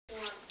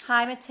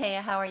Hi,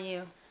 Matea. How are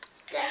you?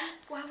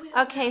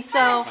 Okay,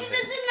 so She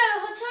doesn't know.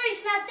 Her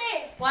toy's not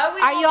there.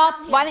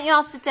 why don't you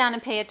all sit down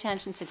and pay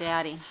attention to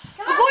Daddy?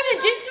 We're going to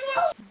Disney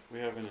World? We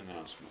have an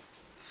announcement.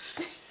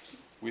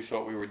 We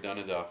thought we were done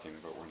adopting,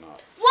 but we're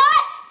not.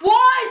 What?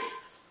 What?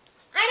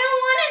 I don't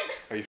want it.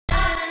 Are you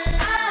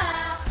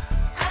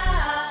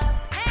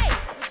Hey,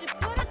 would you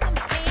put on some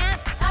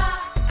pants?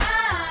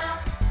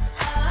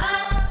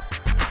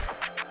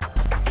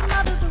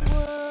 Mother the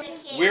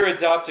wood. We're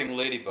adopting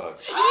Ladybug.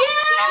 Yeah.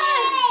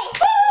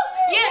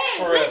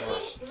 Forever.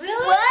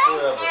 Really?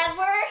 Forever.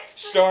 Ever?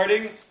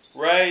 Starting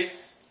right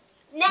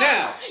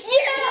now.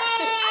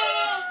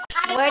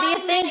 Yeah. What do you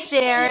think,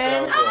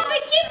 Jared?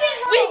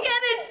 We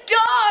get a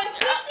dog.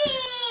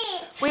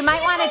 We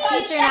might want to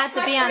teach her not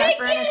to be on the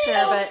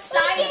furniture, but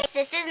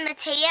This is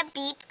Matea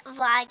Beep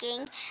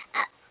vlogging.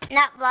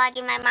 Not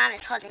vlogging, my mom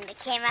is holding the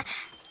camera.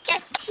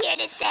 Just here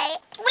to say,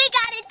 we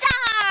got a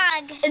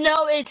dog!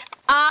 No, it's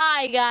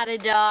I got a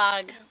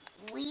dog.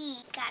 We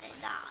got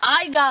a dog.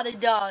 I got a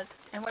dog.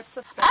 and what's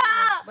so special?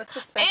 What's so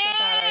special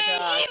about our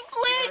dog? He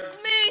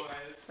flicked me.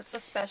 What's so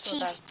special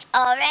about? She's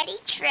already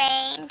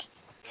trained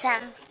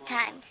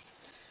sometimes.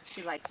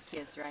 She likes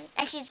kids, right?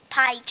 And she's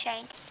potty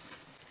trained.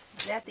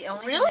 Is that the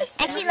only Really? thing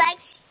And that's she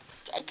likes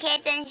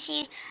kids and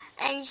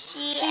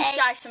she's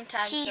shy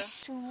sometimes. She's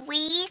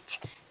sweet.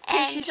 And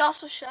And she's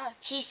also shy.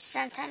 she's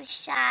sometimes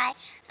shy.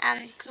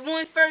 Because when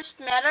we first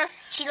met her,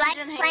 She likes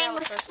didn't hang playing out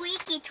with with us.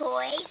 squeaky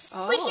toys.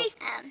 Oh.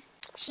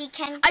 She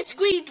can. I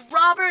squeezed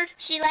Robert.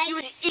 She She likes.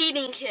 was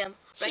eating him.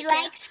 She right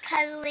there. likes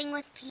cuddling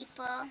with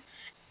people.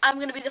 I'm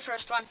going to be the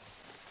first one.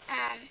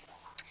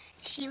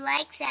 She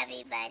likes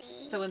everybody.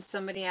 So when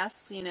somebody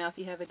asks, you know, if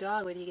you have a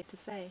dog, what do you get to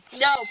say?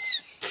 No.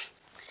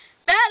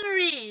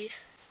 Battery.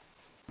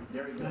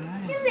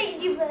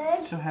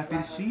 Ladybug. So happy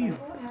to see you.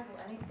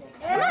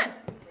 Come on.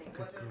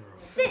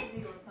 Sit.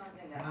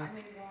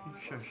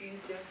 Shush.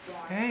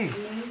 Hey,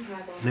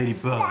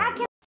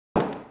 Ladybug.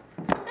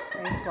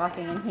 Grace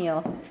walking in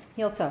heels.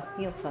 Heel toe,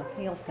 heel toe,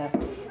 heel toe.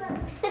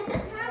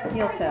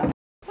 Heel toe.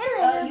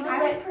 Hello.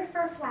 I would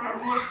prefer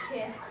flats.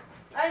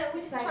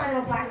 We just Like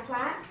little black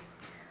flats.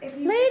 If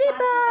you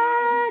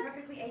Ladybug!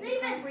 perfectly age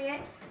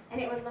appropriate,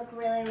 and it would look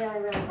really, really,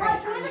 really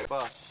great on you.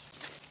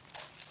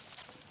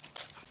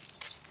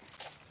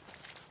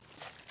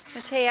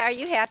 Matea, are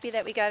you happy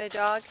that we got a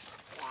dog?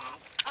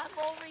 I'm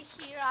over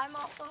here. I'm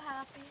also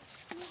happy.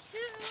 Me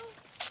too.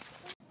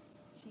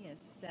 She is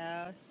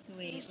so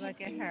sweet.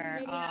 Look at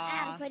her.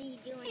 Aw. What are you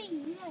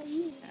doing?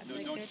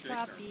 That's a good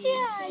puppy.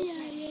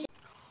 Yeah.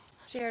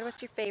 Jared,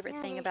 what's your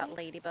favorite thing about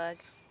Ladybug?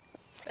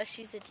 But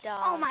she's a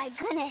dog. Oh my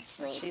goodness,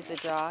 Ladybug. She's a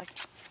dog.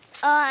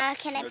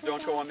 Can I No, put don't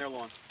some? go on their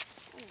lawn.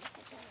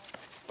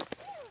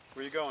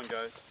 Where you going,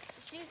 guys?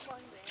 She's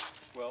going there.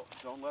 Well,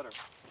 don't let her.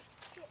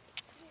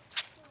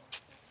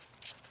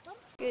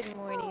 Good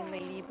morning,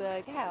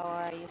 Ladybug. How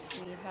are you,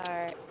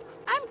 sweetheart?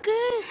 I'm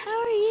good. How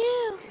are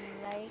you? Do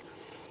you like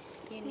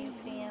your new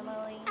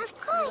family? Of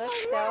course, You look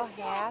I so love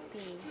them.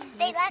 happy.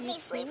 They Yes, let you me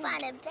sleep too.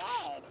 on a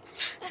bed.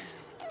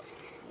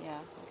 Yeah,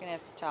 we're going to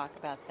have to talk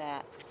about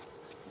that.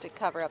 To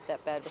cover up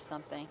that bed with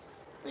something.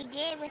 We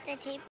did with the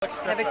tape.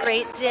 Have a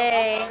great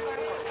day.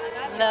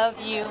 Love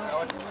you.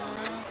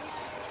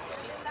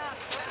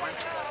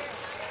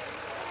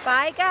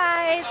 Bye,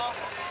 guys.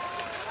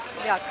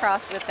 Maybe I'll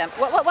cross with them.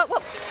 Whoa.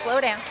 Slow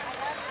down.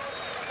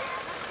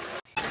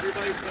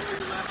 Everybody tell her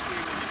your last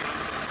name when you get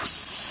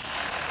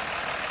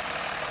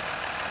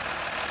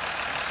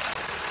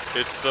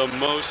It's the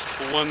most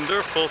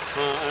wonderful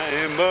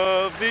time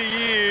of the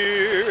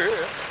year.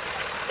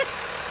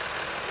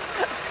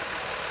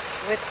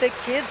 With the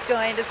kids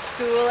going to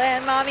school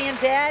and mommy and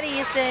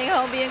daddy staying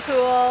home being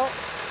cool.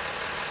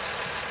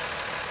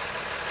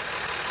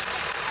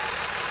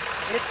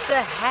 It's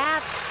the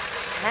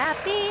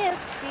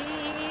happiest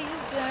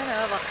season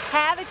of all.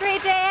 Have a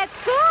great day at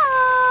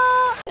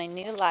school! My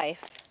new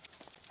life.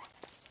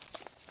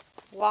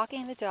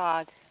 Walking the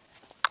dog.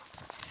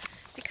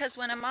 Because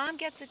when a mom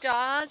gets a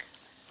dog,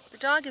 the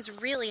dog is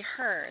really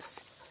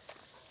hers.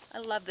 I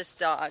love this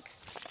dog.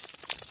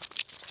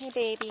 Hey,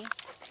 baby.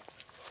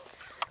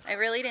 I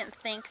really didn't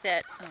think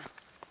that,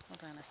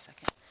 hold on a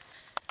second.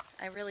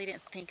 I really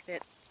didn't think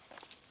that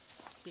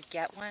we'd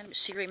get one.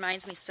 She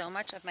reminds me so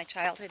much of my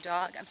childhood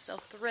dog. I'm so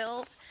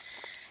thrilled.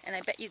 And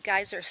I bet you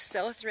guys are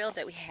so thrilled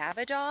that we have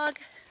a dog.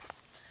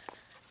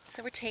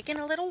 So we're taking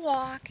a little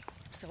walk.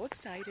 I'm so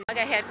excited. The dog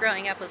I had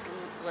growing up was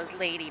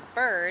Lady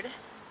Bird.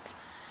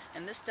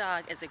 And this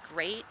dog is a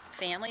great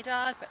family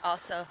dog, but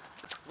also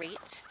a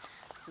great,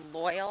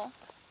 loyal,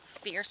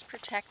 fierce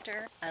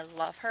protector. I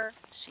love her.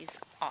 She's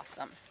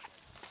awesome.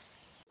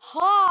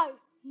 Hi,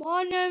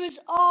 my name is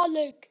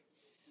Alec.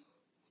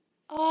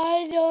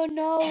 I don't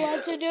know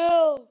what to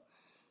do.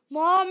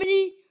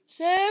 Mommy,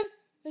 Sam,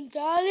 and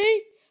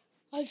Daddy,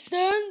 I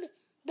send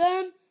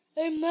them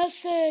a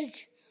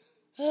message.